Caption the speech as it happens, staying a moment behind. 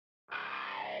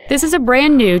This is a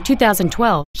brand new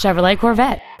 2012 Chevrolet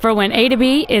Corvette for when A to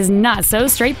B is not so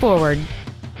straightforward.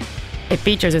 It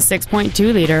features a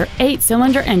 6.2-liter,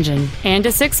 8-cylinder engine and a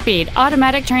 6-speed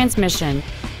automatic transmission.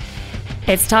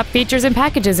 Its top features and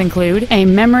packages include a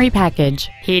memory package,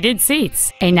 heated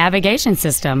seats, a navigation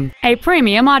system, a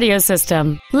premium audio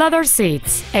system, leather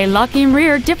seats, a locking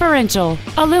rear differential,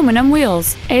 aluminum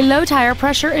wheels, a low tire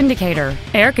pressure indicator,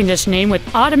 air conditioning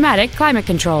with automatic climate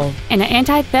control, and an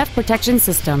anti-theft protection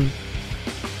system.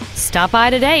 Stop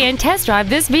by today and test drive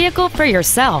this vehicle for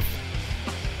yourself.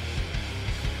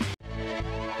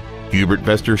 Hubert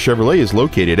Vester Chevrolet is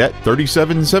located at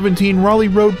 3717 Raleigh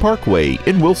Road Parkway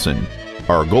in Wilson.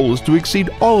 Our goal is to exceed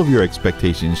all of your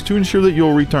expectations to ensure that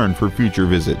you'll return for future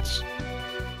visits.